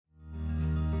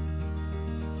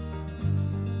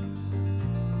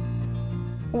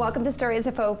Welcome to Stories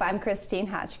of Hope. I'm Christine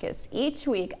Hotchkiss. Each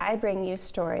week I bring you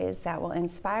stories that will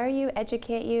inspire you,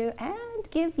 educate you,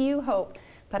 and give you hope.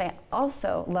 But I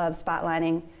also love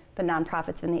spotlighting the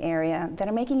nonprofits in the area that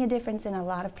are making a difference in a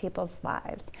lot of people's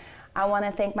lives. I want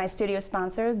to thank my studio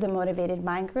sponsor, The Motivated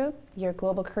Mind Group, your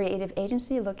global creative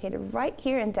agency located right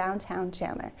here in downtown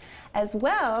Chandler. As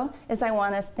well as I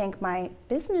want to thank my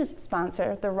business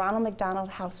sponsor, the Ronald McDonald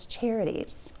House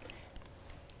Charities.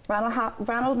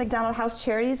 Ronald McDonald House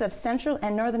Charities of Central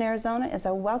and Northern Arizona is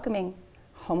a welcoming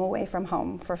home away from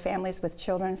home for families with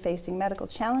children facing medical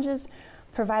challenges,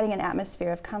 providing an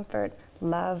atmosphere of comfort,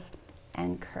 love,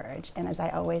 and courage. And as I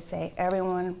always say,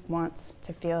 everyone wants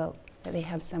to feel that they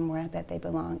have somewhere that they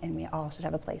belong, and we all should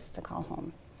have a place to call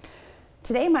home.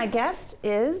 Today, my guest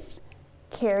is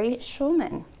Carrie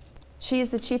Schulman. She is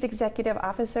the Chief Executive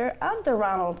Officer of the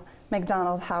Ronald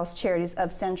McDonald House Charities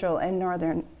of Central and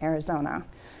Northern Arizona.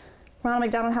 Ronald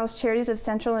McDonald House Charities of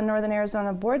Central and Northern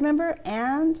Arizona board member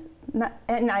and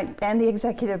the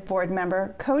executive board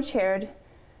member co-chaired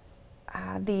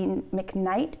the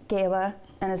McKnight Gala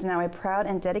and is now a proud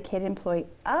and dedicated employee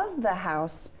of the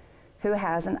house who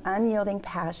has an unyielding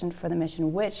passion for the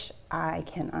mission, which I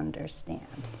can understand.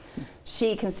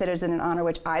 She considers it an honor,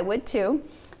 which I would too,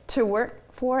 to work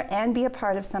for and be a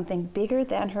part of something bigger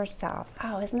than herself.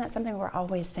 Oh, isn't that something we're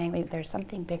always saying? There's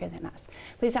something bigger than us.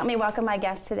 Please help me welcome my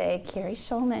guest today, Carrie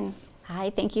Schulman. Hi,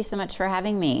 thank you so much for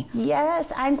having me.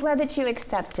 Yes, I'm glad that you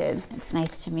accepted. It's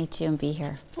nice to meet you and be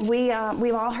here. We've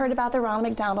all heard about the Ronald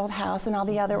McDonald House and all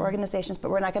the other organizations,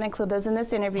 but we're not going to include those in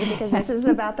this interview because this is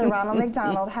about the Ronald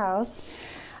McDonald House.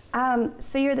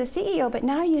 So you're the CEO, but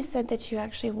now you said that you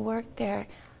actually worked there.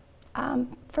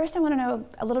 First, I want to know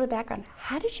a little bit of background.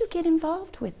 How did you get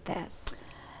involved with this?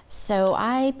 So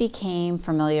I became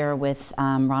familiar with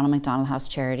Ronald McDonald House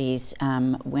Charities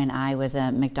when I was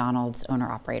a McDonald's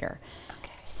owner-operator.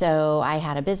 Okay. So I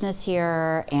had a business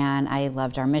here, and I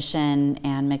loved our mission,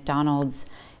 and McDonald's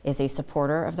is a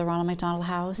supporter of the Ronald McDonald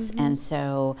House, and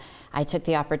so I took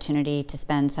the opportunity to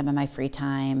spend some of my free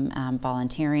time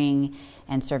volunteering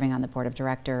and serving on the board of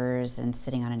directors and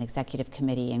sitting on an executive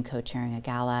committee and co-chairing a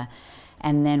gala.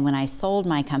 And then when I sold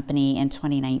my company in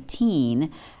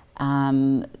 2019,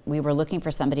 we were looking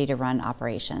for somebody to run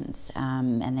operations,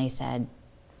 and they said,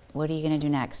 "What are you going to do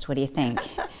next? What do you think?"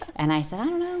 And I said, "I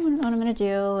don't know what I'm going to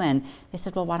do." And they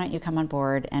said, "Well, why don't you come on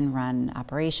board and run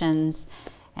operations?"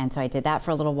 And so I did that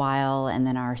for a little while, and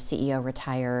then our CEO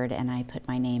retired, and I put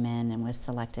my name in and was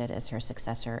selected as her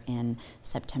successor in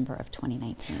September of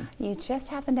 2019. You just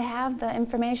happen to have the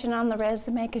information on the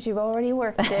resume because you've already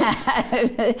worked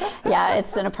it. Yeah,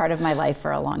 it's been a part of my life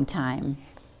for a long time.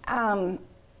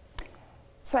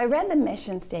 So I read the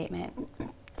mission statement.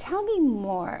 Tell me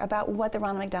more about what the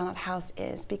Ronald McDonald House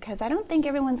is, because I don't think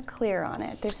everyone's clear on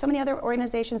it. There's so many other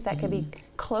organizations that could be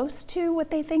close to what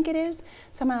they think it is,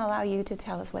 so I'm going to allow you to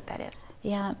tell us what that is.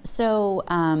 Yeah, so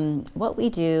what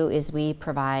we do is we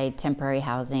provide temporary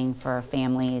housing for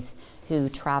families who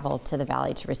travel to the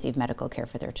Valley to receive medical care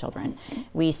for their children.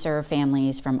 We serve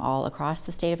families from all across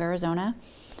the state of Arizona.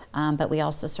 But we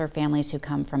also serve families who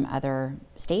come from other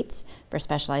states for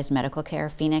specialized medical care.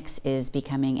 Phoenix is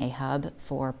becoming a hub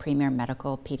for premier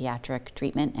medical pediatric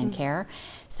treatment and care.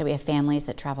 So we have families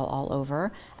that travel all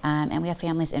over, and we have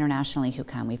families internationally who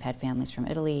come. We've had families from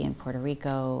Italy and Puerto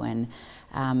Rico and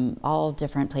all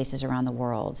different places around the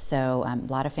world. So a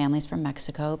lot of families from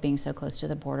Mexico, being so close to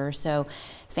the border. So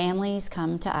families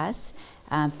come to us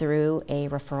through a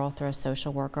referral through a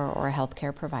social worker or a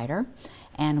healthcare provider,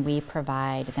 and we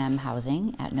provide them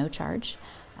housing at no charge.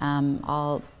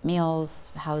 All meals,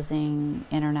 housing,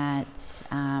 internet.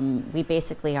 We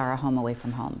basically are a home away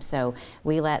from home. So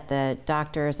we let the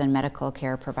doctors and medical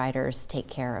care providers take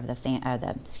care of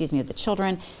the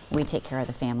children. We take care of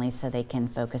the families so they can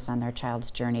focus on their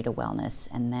child's journey to wellness.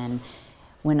 And then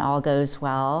when all goes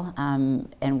well,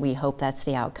 and we hope that's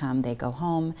the outcome, they go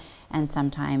home, and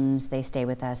sometimes they stay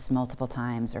with us multiple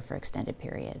times or for extended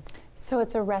periods. So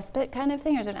it's a respite kind of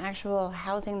thing, or is it an actual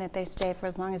housing that they stay for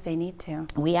as long as they need to?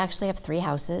 We actually have 3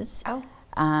 houses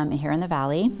here in the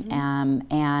Valley,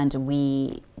 and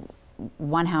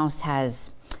one house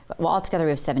has, well, altogether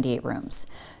we have 78 rooms.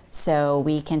 So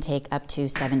we can take up to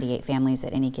 78 families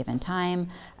at any given time.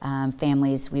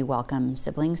 Families, we welcome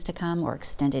siblings to come or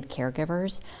extended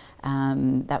caregivers.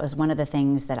 That was one of the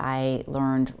things that I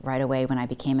learned right away when I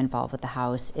became involved with the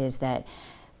house, is that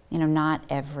not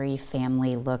every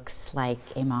family looks like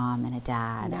a mom and a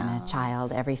dad and a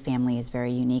child. Every family is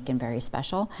very unique and very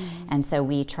special. And so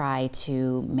we try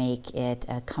to make it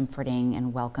a comforting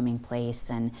and welcoming place.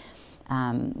 And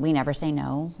we never say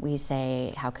no. We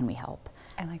say, how can we help?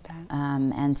 I like that.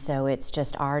 And so it's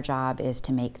just our job is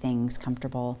to make things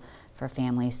comfortable for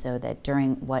families so that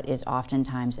during what is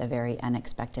oftentimes a very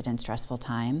unexpected and stressful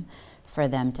time, for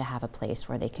them to have a place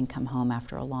where they can come home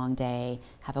after a long day,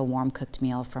 have a warm cooked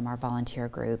meal from our volunteer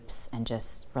groups, and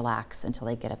just relax until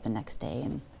they get up the next day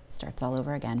and it starts all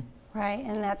over again. Right,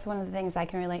 and that's one of the things I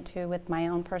can relate to with my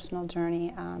own personal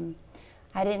journey.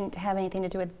 I didn't have anything to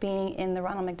do with being in the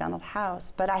Ronald McDonald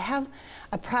House, but I have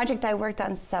a project I worked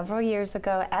on several years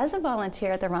ago as a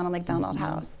volunteer at the Ronald McDonald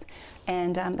House.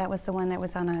 And that was the one that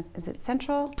was on, is it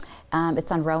Central?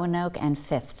 It's on Roanoke and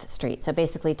 5th Street. So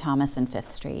basically Thomas and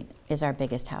 5th Street is our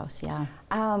biggest house, yeah.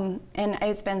 And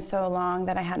it's been so long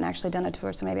that I hadn't actually done a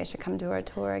tour, so maybe I should come do a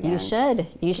tour again. You should.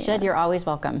 You should. Yes. You're always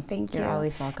welcome. Thank you. You're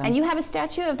always welcome. And you have a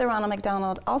statue of the Ronald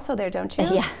McDonald also there, don't you?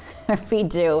 Yeah, we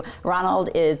do.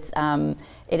 Ronald is,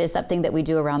 it is something that we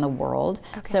do around the world.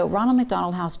 Okay. So Ronald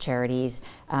McDonald House Charities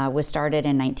was started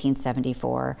in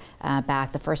 1974.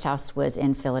 The first house was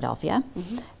in Philadelphia.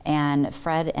 And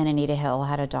Fred and Anita Hill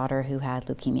had a daughter who had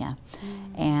leukemia.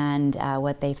 And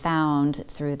what they found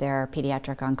through their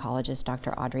pediatric oncologist,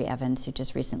 Dr. Audrey Evans, who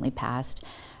just recently passed,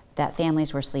 that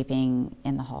families were sleeping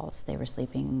in the halls. They were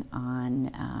sleeping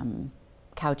on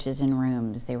couches in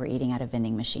rooms. They were eating out of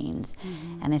vending machines.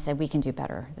 And they said, we can do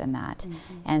better than that.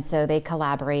 And so they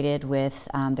collaborated with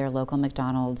their local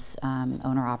McDonald's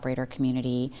owner-operator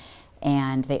community,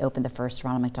 and they opened the first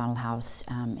Ronald McDonald House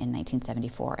in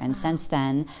 1974. And since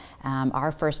then,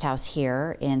 our first house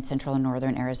here in central and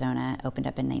northern Arizona opened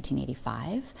up in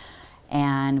 1985.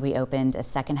 And we opened a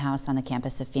second house on the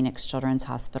campus of Phoenix Children's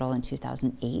Hospital in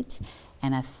 2008,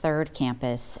 and a third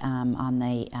campus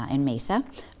in Mesa,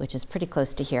 which is pretty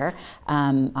close to here,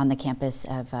 on the campus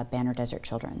of Banner Desert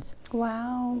Children's.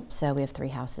 Wow. So we have 3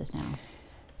 houses now.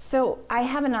 So I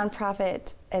have a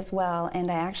nonprofit as well,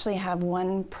 and I actually have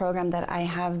one program that I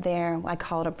have there. I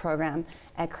call it a program.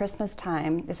 At Christmas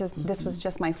time, this was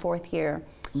just my 4th year.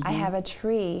 I have a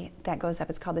tree that goes up.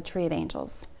 It's called the Tree of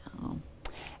Angels. Oh.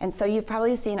 And so you've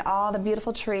probably seen all the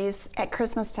beautiful trees at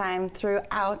Christmas time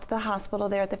throughout the hospital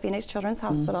there at the Phoenix Children's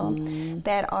Hospital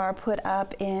that are put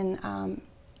up in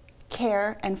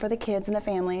care and for the kids and the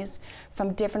families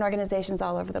from different organizations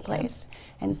all over the place.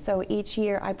 And so each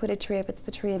year I put a tree up. It's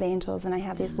the Tree of Angels, and I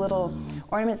have these little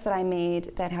ornaments that I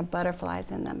made that have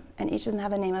butterflies in them, and each of them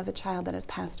have a name of a child that has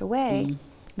passed away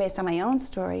based on my own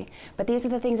story. But these are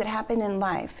the things that happen in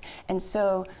life, and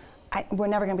so we're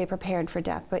never going to be prepared for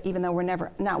death, but even though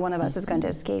not one of us is going to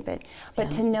escape it.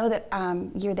 But to know that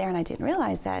you're there, and I didn't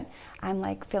realize that, I'm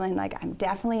like feeling like I'm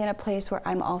definitely in a place where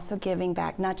I'm also giving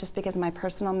back, not just because of my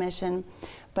personal mission,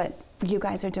 but you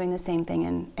guys are doing the same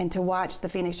thing. And to watch the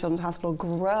Phoenix Children's Hospital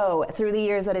grow through the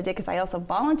years that it did, because I also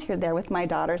volunteered there with my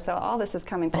daughter, so all this is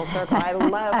coming full circle. I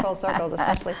love full circles,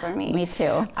 especially for me. Me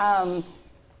too.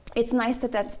 It's nice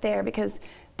that that's there, because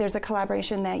there's a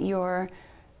collaboration that you're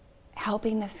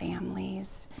helping the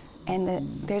families,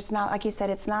 and there's not, like you said,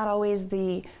 it's not always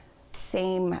the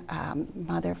same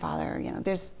mother, father,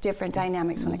 there's different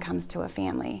dynamics when it comes to a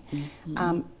family.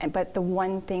 But the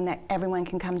one thing that everyone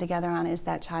can come together on is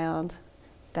that child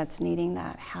that's needing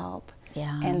that help,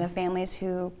 and the families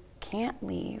who can't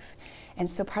leave. And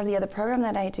so part of the other program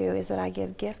that I do is that I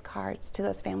give gift cards to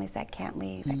those families that can't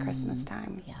leave at Christmas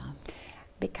time.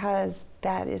 Because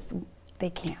they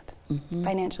can't.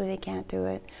 Financially they can't do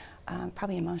it.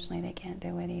 Probably emotionally they can't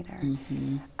do it either.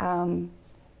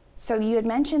 So you had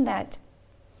mentioned that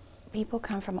people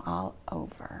come from all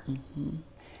over.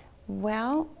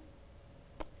 Well,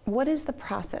 what is the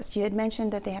process? You had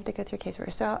mentioned that they have to go through a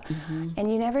caseworker. So,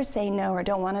 and you never say no or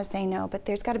don't want to say no, but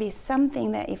there's got to be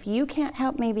something that if you can't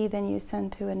help, maybe then you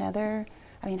send to another.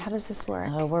 I mean, how does this work?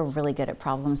 Oh, we're really good at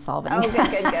problem solving. Oh,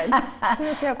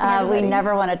 good. We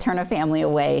never want to turn a family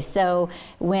away. So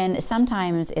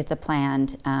sometimes it's a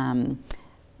planned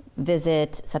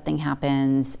visit, something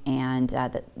happens, and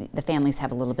the families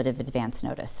have a little bit of advance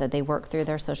notice. So they work through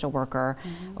their social worker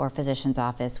or physician's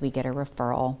office. We get a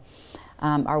referral.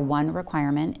 Our one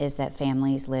requirement is that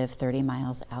families live 30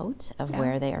 miles out of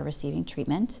where they are receiving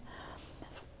treatment.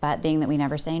 But being that we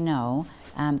never say no,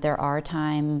 there are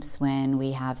times when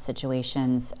we have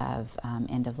situations of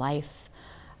end of life.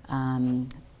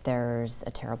 There's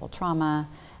a terrible trauma,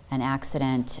 an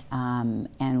accident,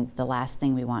 and the last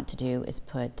thing we want to do is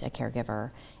put a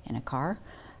caregiver in a car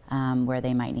where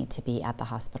they might need to be at the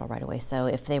hospital right away. So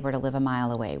if they were to live a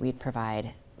mile away, we'd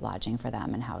provide lodging for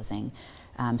them and housing.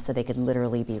 So they could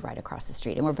literally be right across the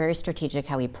street. And we're very strategic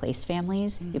how we place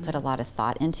families. We put a lot of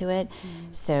thought into it.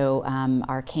 So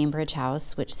our Cambridge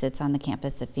house, which sits on the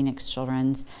campus of Phoenix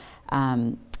Children's,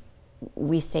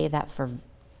 we save that for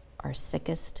our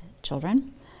sickest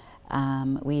children.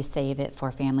 We save it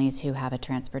for families who have a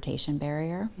transportation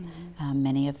barrier.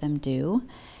 Many of them do.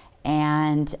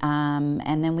 And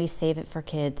then we save it for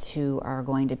kids who are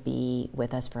going to be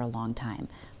with us for a long time.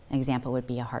 An example would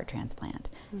be a heart transplant,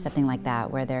 something like that,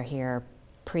 where they're here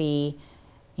pre,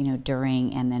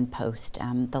 during, and then post.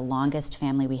 The longest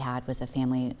family we had was a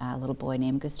family, a little boy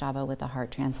named Gustavo with a heart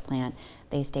transplant.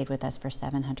 They stayed with us for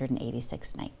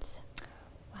 786 nights.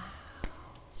 Wow.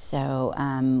 So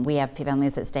we have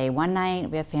families that stay one night,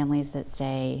 we have families that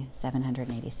stay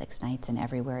 786 nights, and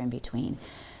everywhere in between.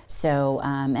 So,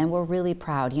 and we're really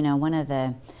proud.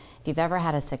 If you've ever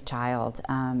had a sick child,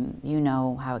 you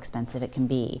know how expensive it can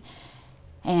be.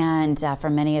 And for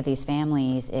many of these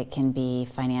families, it can be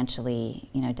financially,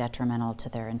 detrimental to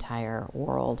their entire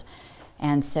world.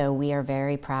 And so we are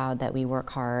very proud that we work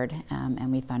hard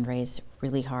and we fundraise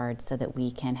really hard so that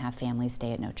we can have families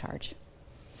stay at no charge.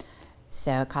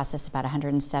 So it costs us about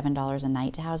 $107 a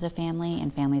night to house a family,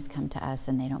 and families come to us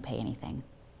and they don't pay anything.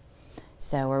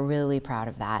 So we're really proud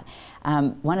of that.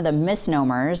 One of the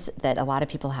misnomers that a lot of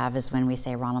people have is when we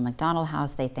say Ronald McDonald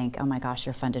House, they think, oh my gosh,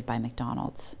 you're funded by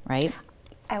McDonald's, right?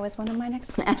 That was one of my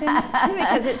next questions,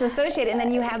 because it's associated, and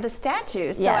then you have the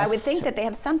statues. So Yes. I would think that they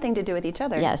have something to do with each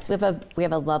other. Yes, we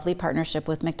have a lovely partnership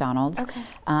with McDonald's. Okay.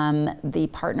 The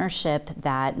partnership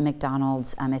that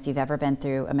McDonald's, if you've ever been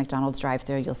through a McDonald's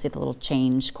drive-thru, you'll see the little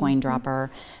change coin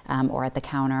dropper, or at the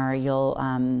counter, you'll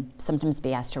sometimes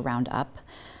be asked to round up,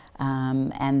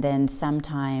 and then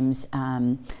sometimes.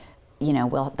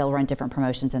 They'll run different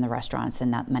promotions in the restaurants,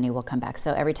 and that money will come back.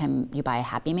 So every time you buy a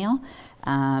Happy Meal,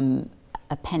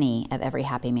 a penny of every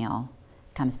Happy Meal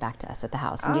comes back to us at the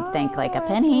house. And you'd think like a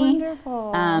penny. That's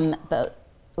wonderful. But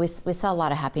we sell a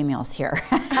lot of Happy Meals here.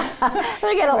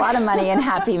 We get a lot of money in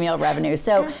Happy Meal revenue.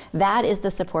 So that is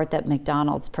the support that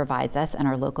McDonald's provides us and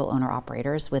our local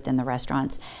owner-operators within the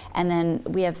restaurants. And then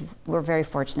we're very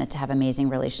fortunate to have amazing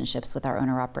relationships with our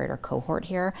owner-operator cohort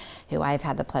here, who I've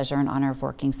had the pleasure and honor of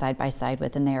working side by side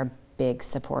with, and they are big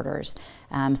supporters.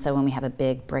 So when we have a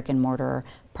big brick and mortar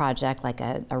project, like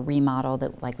a remodel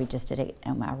like we just did at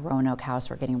Roanoke House,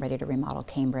 we're getting ready to remodel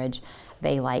Cambridge,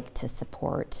 they like to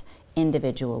support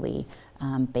individually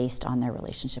based on their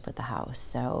relationship with the house.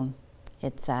 So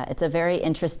it's a very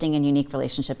interesting and unique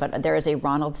relationship, but there is a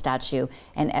Ronald statue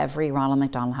in every Ronald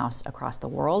McDonald House across the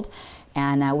world,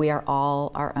 and we are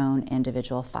all our own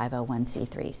individual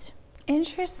 501c3s.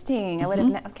 Interesting. I would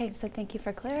have. Okay, so thank you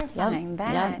for clarifying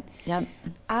that. Yep.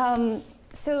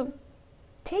 So,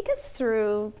 take us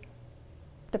through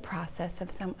the process of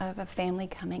a family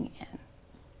coming in.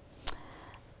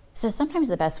 So sometimes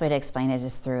the best way to explain it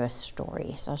is through a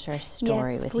story. So I'll share a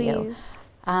story with you.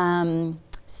 Please.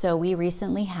 So we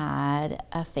recently had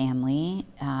a family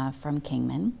from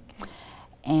Kingman,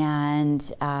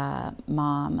 and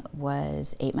mom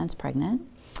was 8 months pregnant,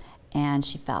 and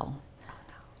she fell.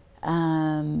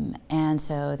 And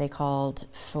so they called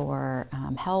for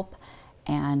help,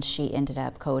 and she ended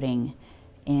up coding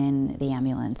in the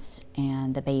ambulance,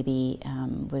 and the baby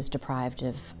was deprived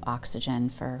of oxygen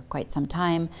for quite some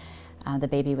time. The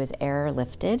baby was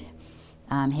airlifted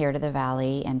here to the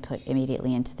valley and put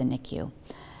immediately into the NICU.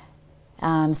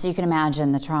 So you can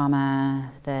imagine the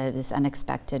trauma, this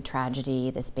unexpected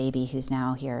tragedy, this baby who's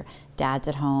now here. Dad's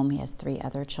at home, he has 3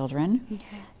 other children,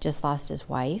 just lost his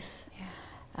wife.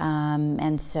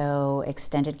 And so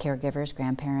extended caregivers,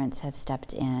 grandparents have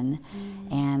stepped in,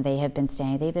 and they have been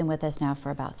staying. They've been with us now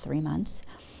for about 3 months.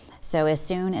 So as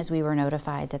soon as we were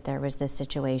notified that there was this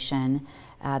situation,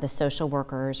 the social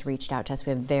workers reached out to us.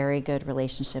 We have very good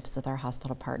relationships with our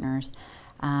hospital partners,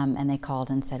 and they called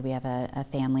and said, we have a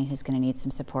family who's going to need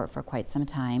some support for quite some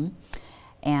time.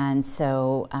 And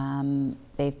so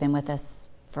they've been with us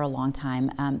for a long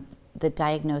time. The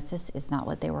diagnosis is not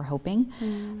what they were hoping,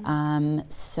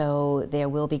 so they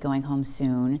will be going home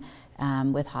soon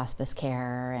with hospice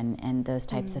care and those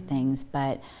types of things.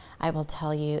 But I will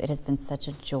tell you, it has been such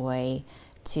a joy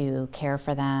to care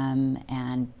for them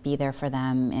and be there for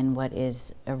them in what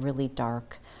is a really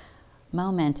dark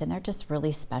moment, and they're just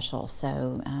really special.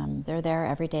 So they're there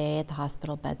every day at the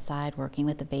hospital bedside working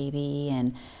with the baby,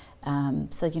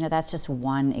 and so that's just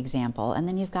one example. And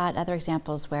then you've got other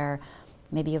examples where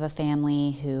maybe you have a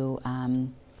family who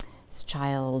his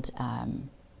child,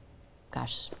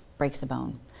 breaks a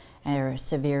bone or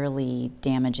severely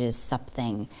damages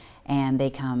something, and they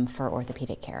come for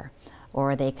orthopedic care,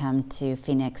 or they come to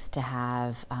Phoenix to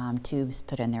have tubes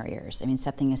put in their ears. I mean,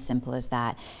 something as simple as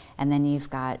that. And then you've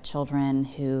got children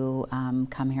who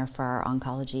come here for our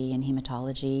oncology and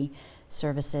hematology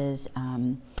services.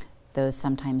 Those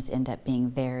sometimes end up being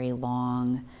very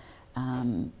long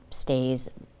stays.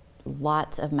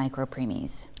 lots of micro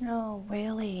preemies. Oh,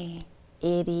 really?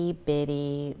 Itty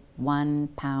bitty 1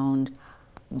 pound,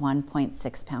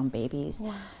 1.6 pound babies.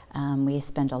 Wow. We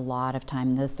spend a lot of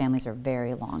time, those families are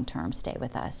very long-term stay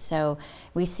with us. So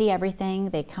we see everything.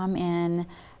 They come in,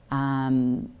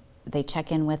 they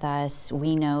check in with us.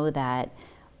 We know that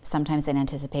sometimes an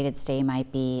anticipated stay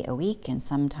might be a week, and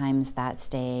sometimes that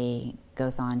stay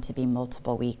goes on to be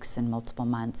multiple weeks and multiple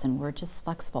months, and we're just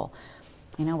flexible.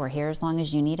 You know, we're here as long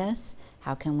as you need us.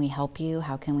 How can we help you?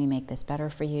 How can we make this better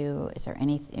for you? Is there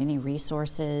any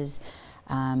resources?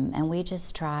 And we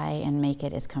just try and make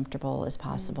it as comfortable as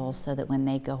possible so that when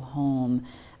they go home,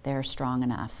 they're strong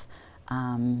enough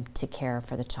to care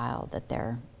for the child that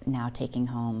they're now taking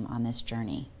home on this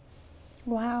journey.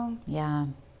 Wow. Yeah.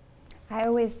 I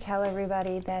always tell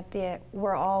everybody that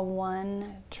we're all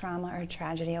one trauma or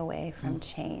tragedy away from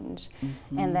change,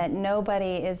 and that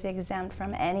nobody is exempt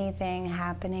from anything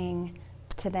happening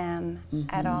to them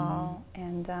at all.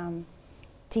 And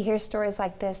to hear stories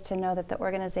like this, to know that the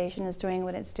organization is doing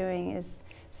what it's doing is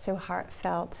so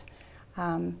heartfelt.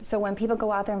 So when people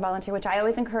go out there and volunteer, which I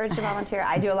always encourage to volunteer,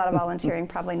 I do a lot of volunteering,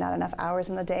 probably not enough hours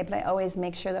in the day, but I always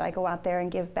make sure that I go out there and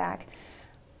give back,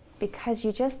 because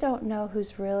you just don't know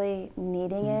who's really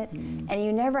needing it, and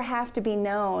you never have to be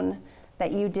known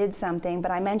that you did something. But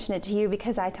I mentioned it to you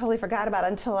because I totally forgot about it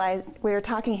until we were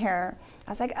talking here.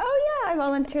 I was like, oh yeah, I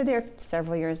volunteered there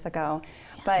several years ago.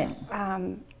 But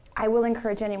I will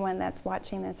encourage anyone that's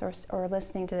watching this or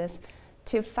listening to this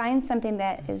to find something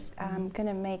that is going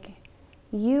to make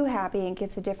you happy and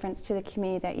gives a difference to the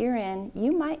community that you're in.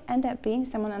 You might end up being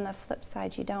someone on the flip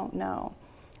side you don't know.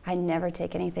 I never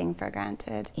take anything for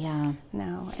granted. Yeah.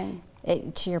 No.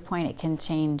 And to your point, it can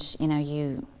change. You know,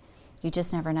 you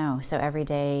just never know. So every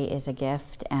day is a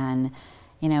gift, and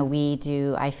you know,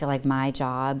 I feel like my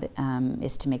job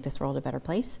is to make this world a better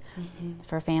place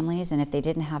for families. And if they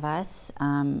didn't have us,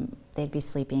 they'd be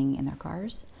sleeping in their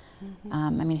cars. I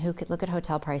mean, who could look at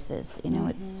hotel prices? You know,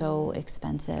 it's so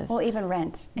expensive. Well, even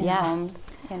rent in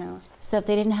homes, you know. So if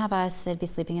they didn't have us, they'd be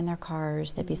sleeping in their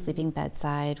cars. They'd be sleeping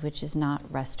bedside, which is not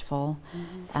restful.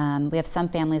 We have some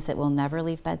families that will never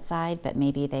leave bedside, but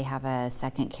maybe they have a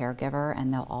second caregiver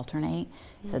and they'll alternate.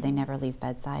 So they never leave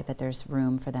bedside, but there's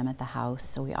room for them at the house.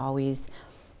 So we always,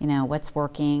 you know, what's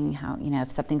working, how, you know,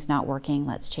 if something's not working,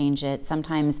 let's change it.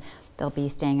 Sometimes they'll be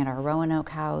staying at our Roanoke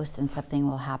house and something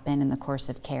will happen in the course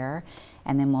of care,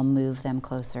 and then we'll move them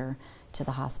closer to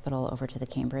the hospital, over to the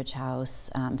Cambridge house.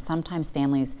 Sometimes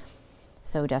families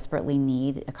so desperately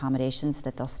need accommodations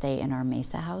that they'll stay in our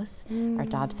Mesa house, our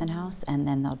Dobson house, and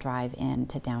then they'll drive in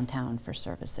to downtown for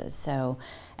services. So,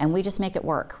 and we just make it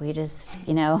work. We just,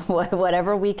 you know,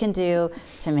 whatever we can do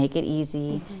to make it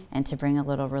easy and to bring a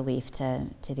little relief to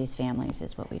these families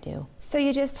is what we do. So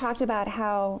you just talked about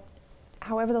how,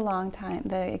 however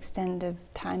the extended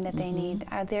time that they need,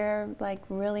 are there like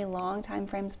really long time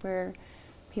frames where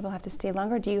people have to stay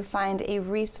longer? Do you find a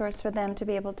resource for them to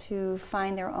be able to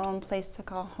find their own place to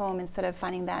call home instead of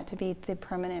finding that to be the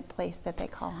permanent place that they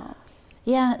call home?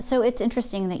 Yeah, so it's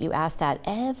interesting that you asked that.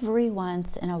 Every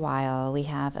once in a while we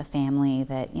have a family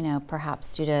that, you know,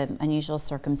 perhaps due to unusual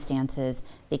circumstances,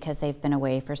 because they've been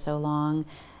away for so long,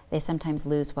 they sometimes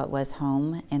lose what was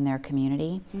home in their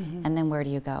community, and then where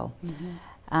do you go?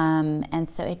 And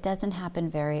so it doesn't happen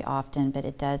very often, but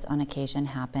it does on occasion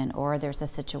happen, or there's a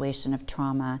situation of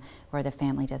trauma where the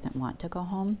family doesn't want to go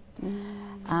home.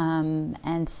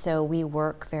 And so we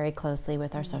work very closely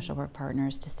with our social work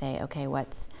partners to say, okay,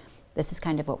 this is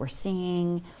kind of what we're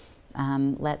seeing.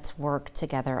 Let's work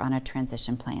together on a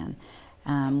transition plan.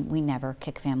 We never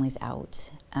kick families out.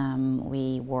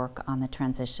 We work on the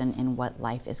transition in what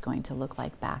life is going to look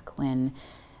like back when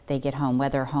they get home,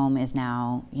 whether home is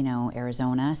now, you know,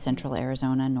 Arizona, central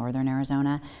Arizona, northern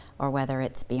Arizona, or whether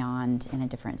it's beyond in a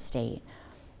different state.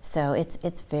 So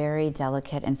it's very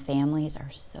delicate, and families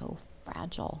are so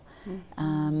fragile,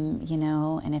 you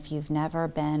know, and if you've never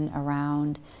been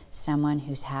around someone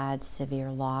who's had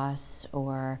severe loss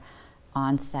or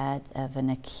onset of an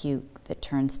acute that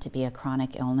turns to be a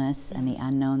chronic illness and the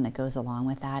unknown that goes along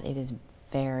with that, it is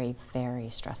very, very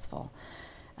stressful.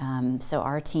 So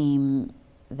our team,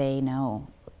 they know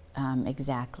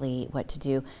exactly what to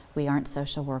do. We aren't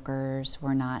social workers,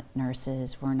 we're not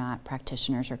nurses, we're not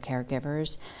practitioners or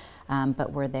caregivers,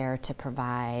 but we're there to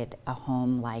provide a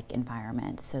home-like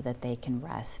environment so that they can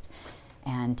rest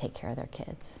and take care of their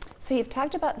kids. So you've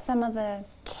talked about some of the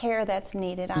care that's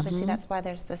needed. Obviously, that's why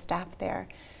there's the staff there.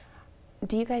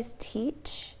 Do you guys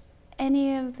teach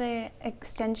any of the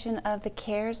extension of the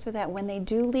care so that when they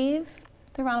do leave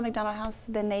the Ronald McDonald House,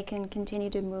 then they can continue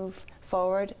to move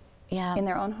forward Yeah. in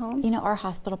their own homes? You know, our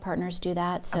hospital partners do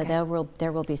that. So Okay.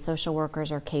 there will be social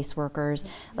workers or caseworkers.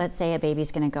 Let's say a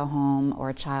baby's going to go home or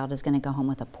a child is going to go home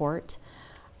with a port,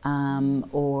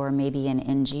 or maybe an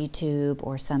NG tube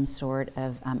or some sort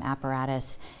of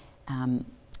apparatus.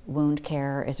 Wound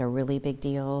care is a really big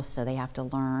deal, so they have to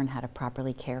learn how to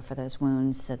properly care for those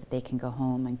wounds so that they can go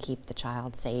home and keep the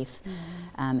child safe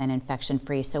and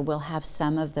infection-free. So we'll have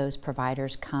some of those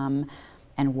providers come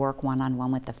and work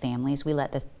one-on-one with the families. We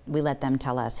let them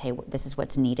tell us, hey, this is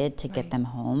what's needed to get them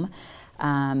home.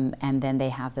 And then they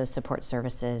have those support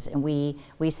services, and we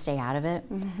stay out of it.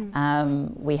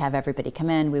 We have everybody come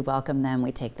in, we welcome them,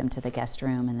 we take them to the guest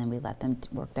room, and then we let them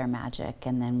work their magic.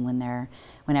 And then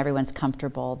when everyone's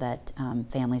comfortable that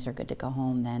families are good to go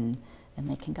home, then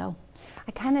they can go.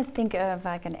 I kind of think of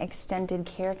like an extended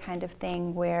care kind of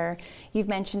thing where you've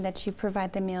mentioned that you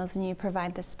provide the meals and you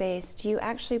provide the space. Do you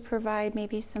actually provide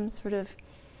maybe some sort of,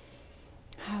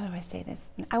 how do I say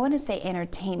this? I want to say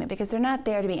entertainment, because they're not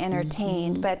there to be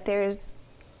entertained, but there's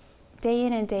day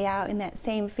in and day out in that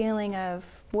same feeling of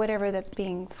whatever that's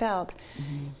being felt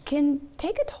can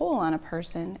take a toll on a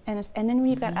person. And then when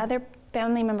you've got other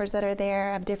family members that are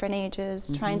there of different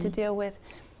ages trying to deal with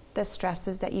the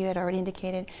stresses that you had already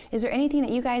indicated, is there anything that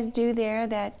you guys do there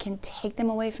that can take them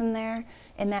away from there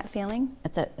in that feeling?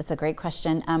 It's a great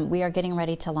question. We are getting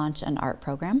ready to launch an art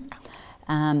program.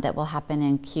 That will happen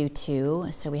in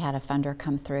Q2. So we had a funder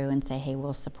come through and say, hey,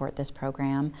 we'll support this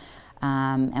program.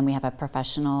 And we have a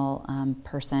professional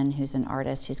person who's an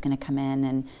artist who's going to come in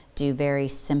and do very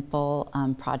simple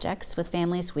projects with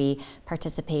families. We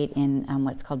participate in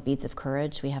what's called Beads of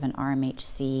Courage. We have an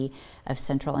RMHC of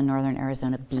Central and Northern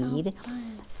Arizona bead.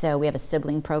 So we have a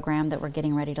sibling program that we're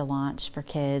getting ready to launch for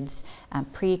kids.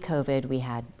 Pre-COVID, we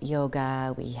had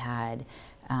yoga, we had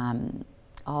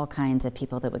all kinds of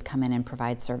people that would come in and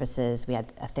provide services. We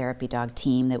had a therapy dog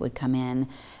team that would come in,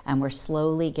 and we're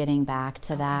slowly getting back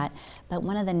to that. But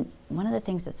one of the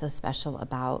things that's so special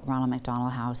about Ronald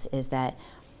McDonald House is that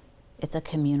it's a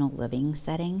communal living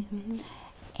setting,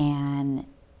 and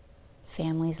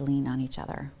families lean on each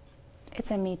other. It's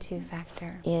a Me Too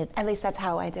factor. It's, at least that's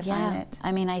how I define it.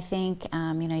 I mean, I think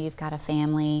you know, you've got a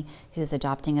family who's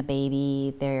adopting a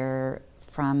baby. They're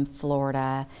from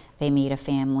Florida. They meet a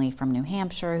family from New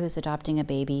Hampshire who's adopting a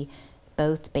baby.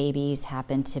 Both babies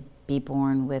happen to be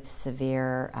born with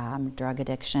severe drug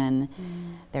addiction.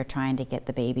 They're trying to get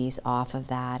the babies off of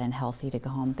that and healthy to go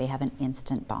home. They have an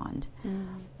instant bond.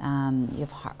 You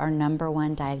have our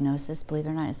 #1 diagnosis, believe it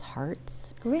or not, is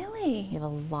hearts. Really? You have a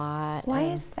lot Why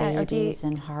of is that? babies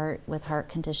with heart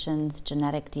conditions,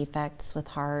 genetic defects with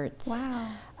hearts.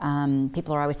 Wow.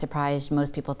 People are always surprised.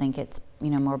 Most people think it's, you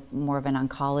know, more of an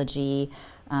oncology,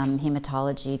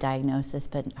 hematology diagnosis,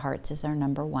 but hearts is our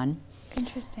 #1.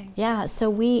 Interesting. Yeah. So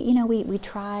we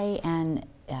try and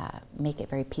make it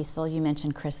very peaceful. You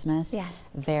mentioned Christmas. Yes.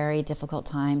 Very difficult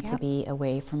time to be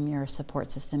away from your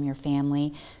support system, your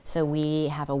family. So we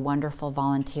have a wonderful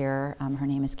volunteer. Her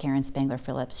name is Karen Spangler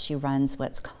Phillips. She runs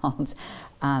what's called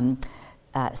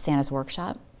Santa's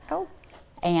Workshop. Oh.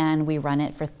 And we run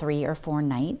it for 3 or 4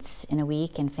 nights in a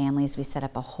week. And families, we set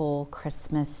up a whole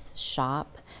Christmas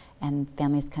shop. And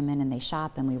families come in and they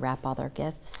shop, and we wrap all their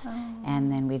gifts,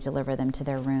 and then we deliver them to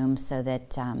their room so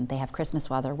that they have Christmas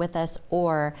while they're with us,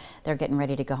 or they're getting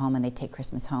ready to go home and they take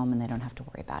Christmas home and they don't have to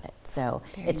worry about it. So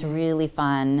it's really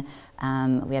fun.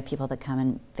 We have people that come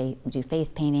and do face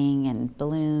painting and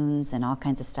balloons and all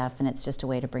kinds of stuff, and it's just a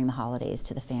way to bring the holidays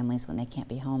to the families when they can't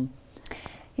be home.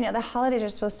 You know, the holidays are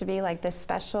supposed to be like this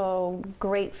special,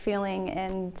 great feeling,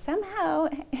 and somehow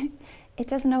it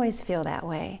doesn't always feel that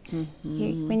way.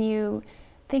 When you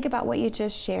think about what you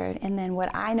just shared, and then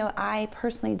what I know I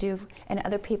personally do, and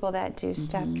other people that do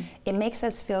stuff, it makes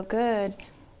us feel good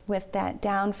with that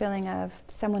down feeling of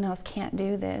someone else can't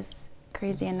do this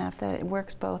crazy enough that it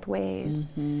works both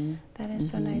ways. That is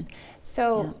so nice.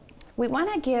 So we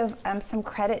want to give some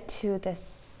credit to the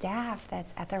staff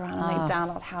that's at the Ronald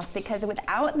McDonald House, because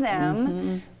without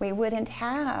them, we wouldn't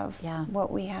have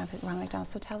what we have at Ronald McDonald.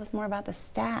 So tell us more about the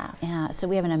staff. Yeah, so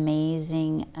we have an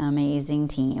amazing, amazing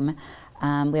team.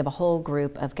 We have a whole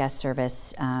group of guest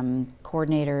service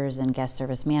coordinators and guest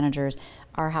service managers.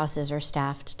 Our houses are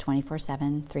staffed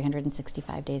 24/7,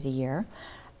 365 days a year.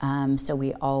 So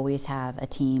we always have a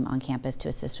team on campus to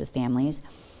assist with families.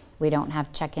 We don't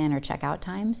have check-in or check-out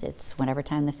times. It's whatever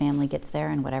time the family gets there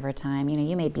and whatever time, you know,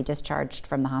 you may be discharged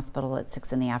from the hospital at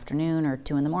 6 in the afternoon or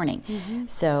 2 in the morning.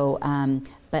 So,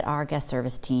 but our guest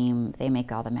service team, they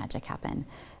make all the magic happen.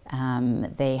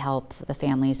 They help the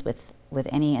families with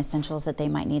any essentials that they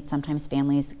might need. Sometimes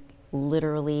families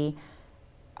literally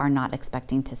are not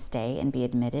expecting to stay and be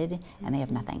admitted, and they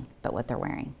have nothing but what they're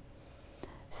wearing.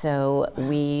 So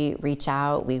we reach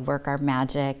out, we work our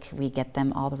magic, we get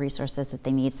them all the resources that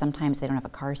they need. Sometimes they don't have a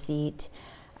car seat.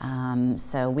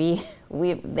 So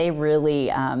they really,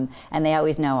 and they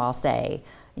always know I'll say,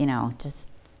 you know, just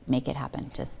make it happen.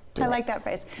 Just do it. I like that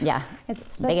phrase. Yeah.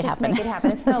 Let's make it happen. Make it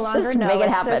happen. It's no longer just no. Make it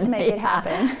Let's happen. just make it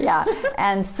happen. Yeah.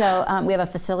 And so we have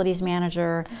a facilities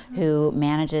manager who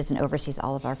manages and oversees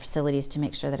all of our facilities to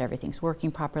make sure that everything's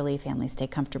working properly, families stay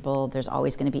comfortable. There's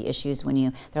always going to be issues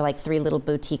when they're like 3 little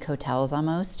boutique hotels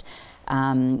almost.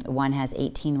 One has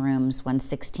 18 rooms, one's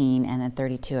 16, and then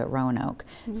 32 at Roanoke.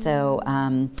 So,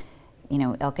 you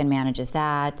know, Elkin manages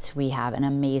that. We have an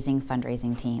amazing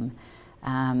fundraising team.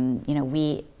 You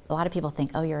know, a lot of people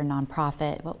think, oh, you're a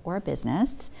nonprofit. Well, we're a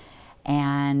business.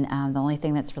 And the only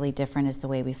thing that's really different is the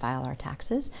way we file our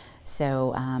taxes.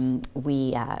 So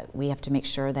we have to make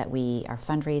sure that we are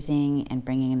fundraising and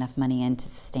bringing enough money in to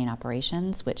sustain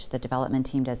operations, which the development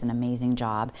team does an amazing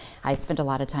job. I spend a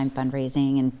lot of time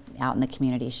fundraising and out in the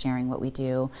community sharing what we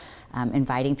do,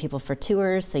 inviting people for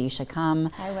tours, so you should come.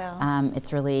 I will.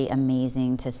 It's really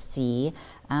amazing to see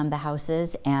the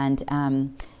houses, and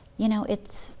you know,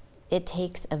 it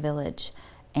takes a village.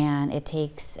 And it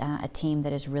takes a team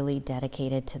that is really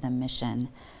dedicated to the mission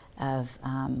of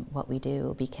what we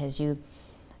do, because you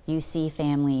see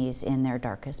families in their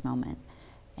darkest moment,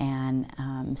 and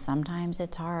sometimes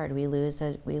it's hard. We lose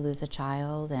a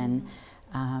child, and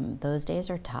those days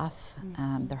are tough.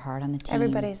 They're hard on the team.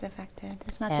 Everybody's affected.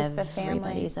 It's not just the family.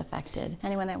 Everybody's affected.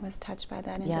 Anyone that was touched by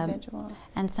that individual.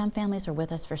 And some families are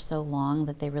with us for so long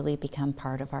that they really become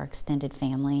part of our extended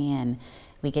family, and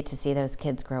we get to see those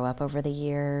kids grow up over the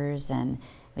years, and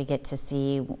we get to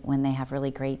see when they have really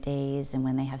great days and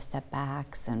when they have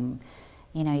setbacks, and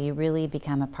you know, you really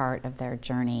become a part of their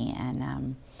journey,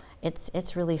 and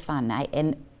it's really fun.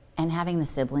 And having the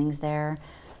siblings there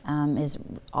is,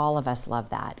 all of us love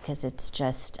that, because it's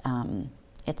just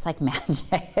it's like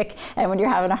magic. And when you're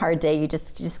having a hard day, you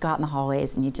just go out in the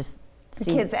hallways and you just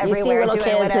see kids everywhere, you see little doing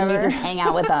kids whatever. and you just hang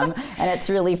out with them, and it's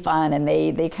really fun, and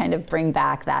they kind of bring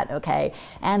back that, okay.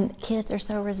 And kids are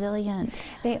so resilient.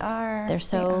 They are. They're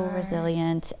so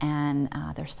resilient, and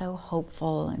they're so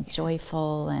hopeful and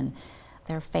joyful, and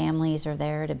their families are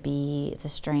there to be the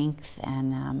strength,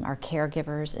 and our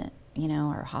caregivers, you know,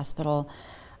 our hospital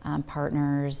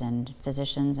partners and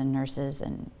physicians and nurses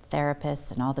and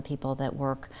therapists and all the people that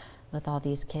work with all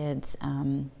these kids,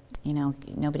 you know,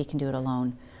 nobody can do it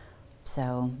alone.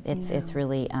 So it's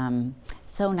really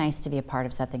so nice to be a part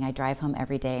of something. I drive home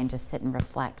every day and just sit and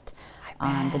reflect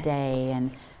on the day, and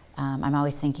I'm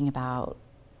always thinking about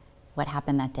what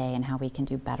happened that day and how we can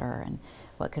do better, and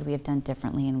what could we have done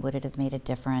differently, and would it have made a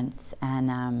difference,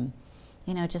 and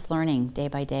you know, just learning day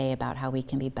by day about how we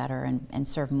can be better and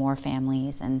serve more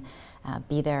families, and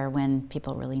be there when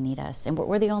people really need us. And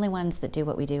we're the only ones that do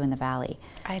what we do in the Valley.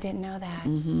 I didn't know that.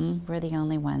 We're the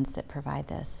only ones that provide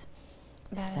this.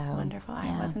 That is wonderful.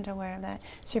 Yeah. I wasn't aware of that.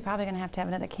 So you're probably going to have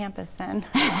another campus then.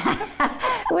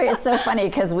 It's so funny,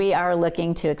 because we are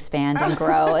looking to expand and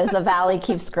grow. As the Valley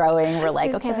keeps growing, we're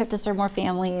like, okay, we have to serve more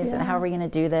families, and how are we going to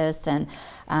do this? And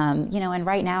you know, and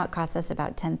right now it costs us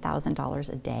about $10,000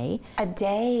 a day. A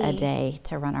day? A day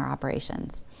to run our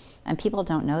operations. And people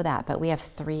don't know that, but we have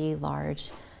 3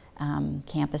 large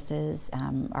campuses.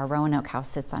 Our Roanoke house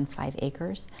sits on 5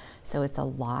 acres, so it's a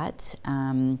lot.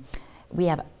 We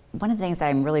have one of the things that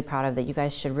I'm really proud of that you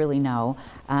guys should really know,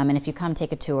 and if you come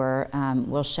take a tour,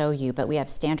 we'll show you, but we have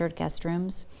standard guest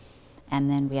rooms, and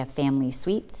then we have family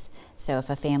suites. So if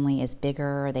a family is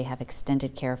bigger, or they have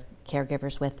extended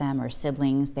caregivers with them, or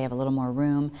siblings, they have a little more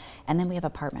room. And then we have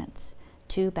apartments,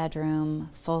 2-bedroom,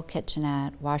 full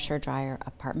kitchenette, washer, dryer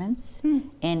apartments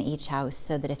in each house,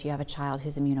 so that if you have a child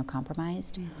who's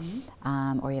immunocompromised,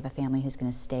 or you have a family who's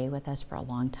going to stay with us for a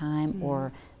long time,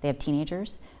 or they have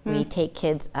teenagers, we take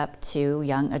kids up to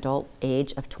young adult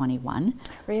age of 21.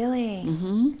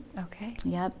 Really? Okay.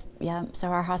 Yep. So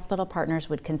our hospital partners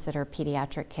would consider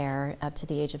pediatric care up to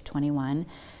the age of 21.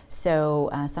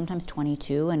 So sometimes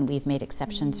 22, and we've made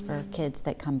exceptions for kids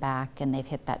that come back and they've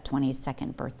hit that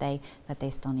 22nd birthday, but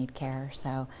they still need care.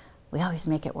 So we always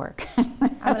make it work. I'm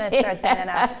going to start saying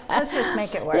that. Let's just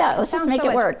make it work. Yeah, let's just make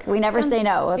it work. We never say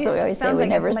no. That's what we always say. We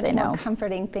never say no. Sounds like it's a much more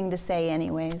comforting thing to say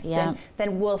anyways. Yeah.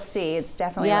 Then we'll see. It's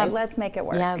definitely like, let's make it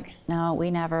work. Yeah. No,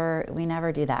 we never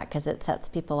do that, because it sets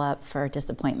people up for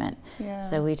disappointment. Yeah.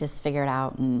 So we just figure it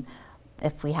out, and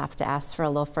if we have to ask for a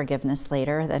little forgiveness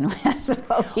later, then that's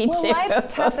what we do. Well,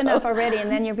 life's tough enough already, and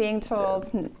then you're being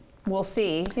told, we'll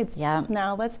see. It's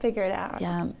no, let's figure it out.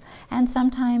 Yeah, and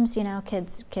sometimes, you know,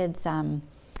 kids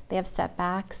they have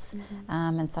setbacks,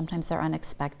 and sometimes they're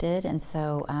unexpected. And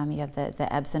so you have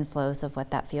the ebbs and flows of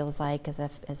what that feels like as a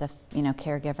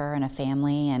caregiver and a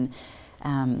family. And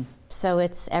so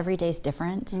every day's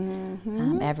different.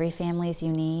 Every family's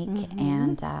unique,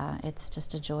 and it's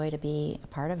just a joy to be a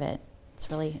part of it.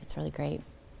 It's really great.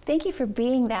 Thank you for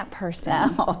being that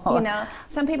person. Oh. You know,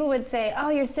 some people would say, oh,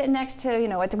 you're sitting next to,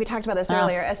 what we talked about this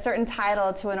earlier, a certain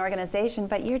title to an organization,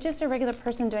 but you're just a regular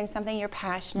person doing something you're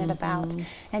passionate about.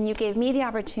 And you gave me the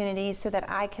opportunity so that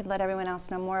I could let everyone else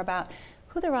know more about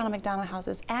who the Ronald McDonald House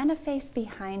is and a face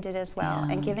behind it as well.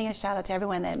 And giving a shout out to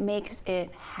everyone that makes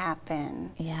it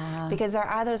happen. Yeah. Because there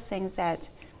are those things that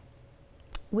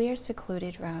we are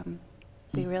secluded from.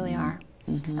 We really are.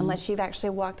 Unless you've actually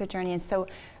walked the journey. And so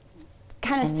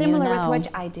kind of similar with what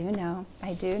I do know.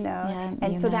 Yeah,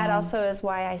 and so that also is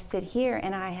why I sit here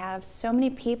and I have so many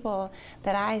people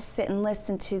that I sit and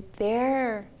listen to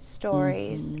their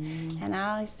stories. And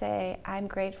I always say, I'm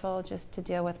grateful just to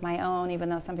deal with my own, even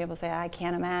though some people say, I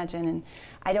can't imagine. And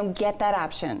I don't get that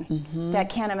option. That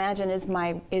can't imagine is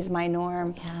my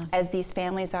norm, as these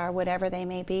families are, whatever they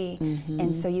may be.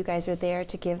 And so you guys are there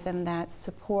to give them that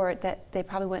support that they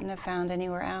probably wouldn't have found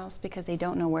anywhere else because they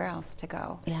don't know where else to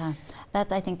go. Yeah,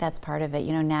 I think that's part of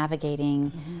it. Navigating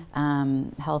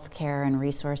healthcare and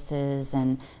resources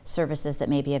and services that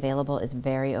may be available is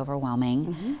very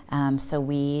overwhelming. So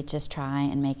we just try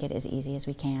and make it as easy as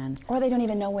we can. Or they don't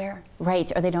even know where.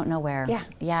 Right, or they don't know where. Yeah.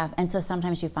 Yeah, and so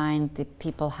sometimes you find the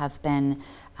people have been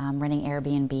running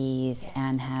Airbnbs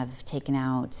and have taken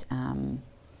out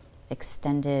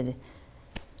extended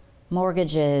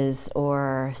mortgages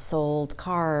or sold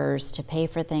cars to pay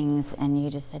for things, and you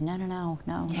just said, no.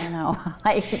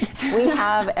 Like, we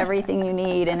have everything you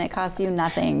need, and it costs you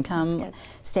nothing. Come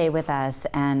stay with us.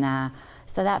 And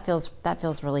so that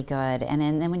feels really good. And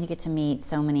then when you get to meet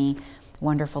so many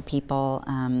wonderful people,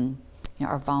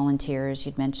 our volunteers,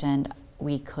 you'd mentioned,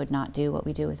 we could not do what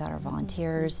we do without our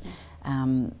volunteers.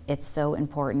 It's so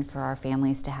important for our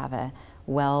families to have a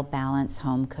well-balanced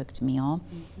home-cooked meal.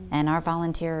 And our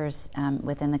volunteers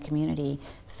within the community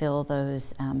fill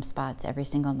those spots every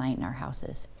single night in our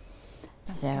houses.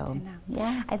 So,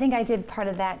 yeah. I think I did part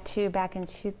of that too back in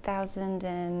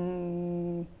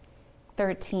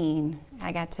 2013.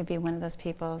 I got to be one of those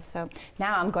people. So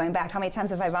now I'm going back. How many times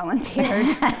have I volunteered?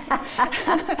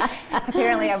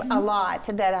 Apparently a lot.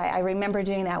 That I remember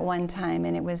doing that one time,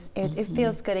 and it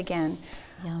feels good again.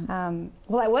 Yeah.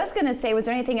 Well, I was going to say, was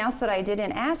there anything else that I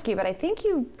didn't ask you? But I think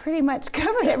you pretty much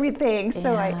covered everything.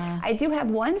 So I do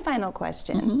have one final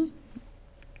question.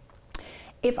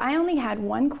 If I only had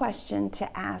one question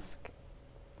to ask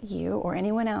you or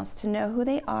anyone else to know who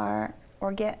they are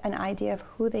or get an idea of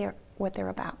who they are, what they're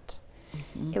about,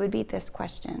 it would be this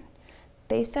question.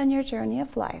 Based on your journey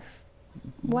of life,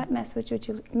 what message would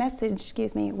you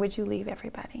leave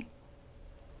everybody?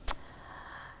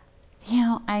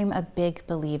 I'm a big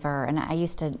believer, and I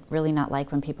used to really not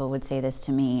like when people would say this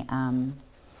to me,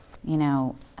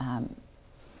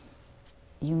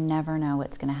 you never know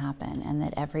what's going to happen, and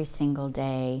that every single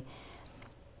day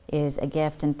is a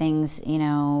gift, and things,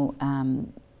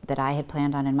 that I had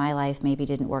planned on in my life maybe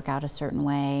didn't work out a certain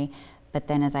way, but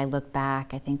then as I look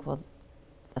back, I think, well,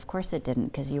 of course it didn't,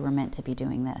 because you were meant to be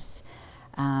doing this.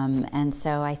 And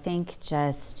so I think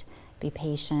just be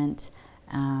patient,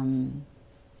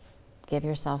 give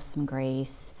yourself some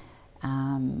grace.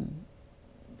 I'm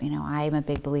a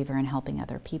big believer in helping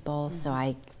other people, so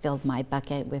I filled my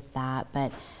bucket with that.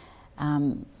 But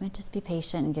just be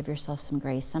patient and give yourself some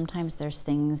grace. Sometimes there's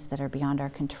things that are beyond our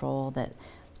control that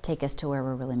take us to where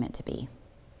we're really meant to be.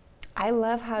 I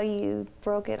love how you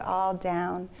broke it all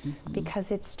down, because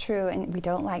it's true, and we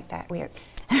don't like that. We have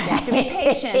to be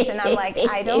patient, and I'm like,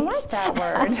 I don't like that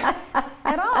word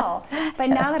at all. But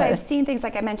now that I've seen things,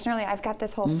 like I mentioned earlier, I've got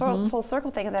this whole full circle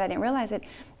thing that I didn't realize it,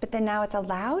 but then now it's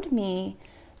allowed me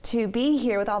to be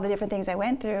here with all the different things I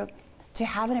went through, to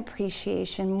have an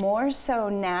appreciation more so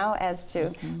now as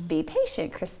to be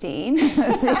patient, Christine.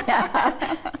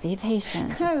 Be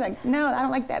patient. I was like, no, I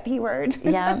don't like that P word.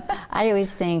 Yeah, I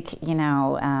always think,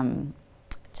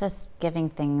 just giving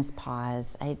things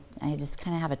pause. I just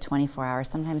kind of have a 24-hour.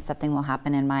 Sometimes something will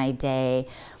happen in my day,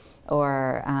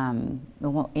 or and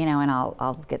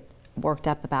I'll get worked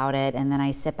up about it, and then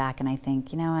I sit back and I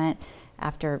think, you know what?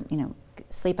 After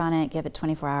sleep on it, give it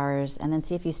 24 hours, and then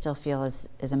see if you still feel as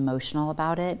emotional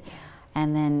about it.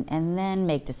 and then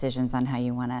make decisions on how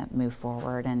you want to move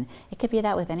forward. And it could be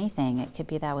that with anything. It could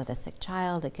be that with a sick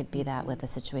child. It could be that with a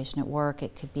situation at work.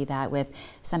 It could be that with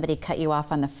somebody cut you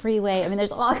off on the freeway. I mean,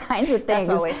 there's all kinds of things. That's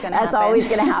always going to happen. That's always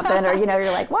going to happen. Or, you know,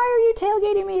 you're like, why are you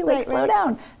tailgating me? Like, slow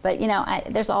down. But, you know,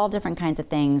 there's all different kinds of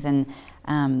things. And,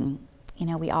 you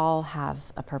know, we all have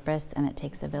a purpose, and it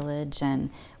takes a village,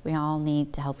 and we all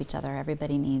need to help each other.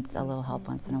 Everybody needs a little help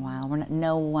once in a while.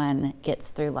 No one gets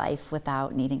through life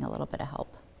without needing a little bit of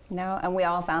help. No, and we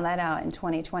all found that out in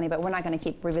 2020, but we're not going to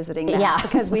keep revisiting that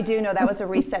because we do know that was a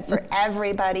reset for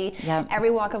everybody,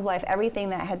 every walk of life, everything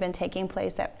that had been taking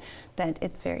place, that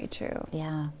it's very true.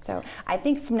 Yeah. So I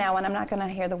think from now on, I'm not going to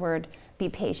hear the word be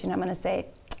patient. I'm going to say,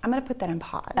 I'm going to put that on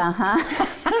pause.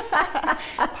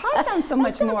 Pause sounds so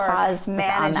much more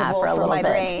manageable for my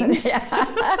brain.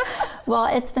 Well,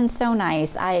 it's been so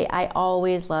nice. I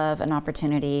always love an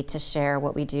opportunity to share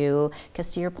what we do,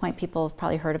 because to your point, people have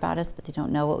probably heard about us, but they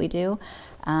don't know what we do.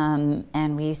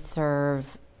 And we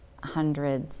serve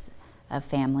hundreds of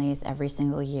families every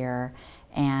single year.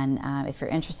 And if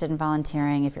you're interested in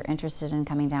volunteering, if you're interested in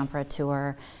coming down for a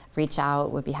tour, reach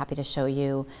out. We'd be happy to show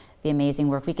you the amazing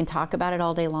work. We can talk about it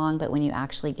all day long, but when you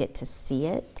actually get to see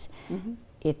it,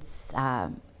 it's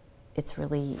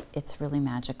really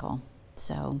magical.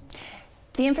 So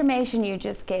the information you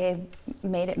just gave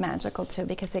made it magical too,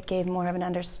 because it gave more of an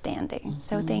understanding.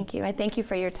 So thank you. I thank you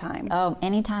for your time. Oh,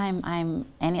 anytime.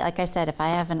 Like I said, if I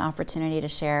have an opportunity to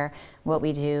share what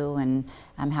we do and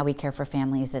how we care for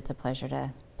families, it's a pleasure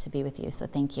to be with you. So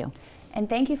thank you. And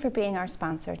thank you for being our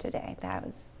sponsor today.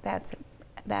 That's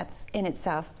in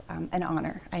itself an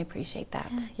honor. I appreciate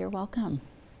that. Yeah, you're welcome.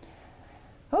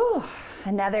 Oh,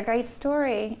 another great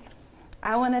story.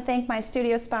 I want to thank my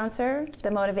studio sponsor,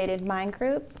 the Motivated Mind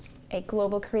Group, a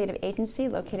global creative agency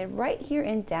located right here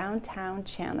in downtown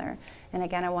Chandler. And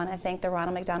again, I want to thank the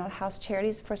Ronald McDonald House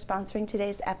Charities for sponsoring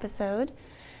today's episode.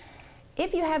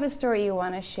 If you have a story you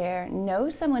want to share, know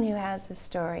someone who has a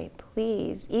story,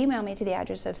 please email me to the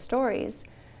address of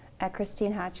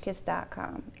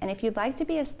stories@ChristineHotchkiss.com. And if you'd like to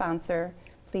be a sponsor,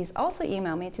 please also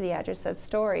email me to the address of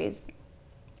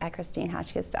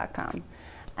stories@ChristineHotchkiss.com.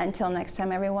 Until next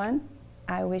time, everyone,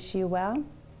 I wish you well,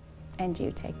 and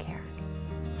you take care.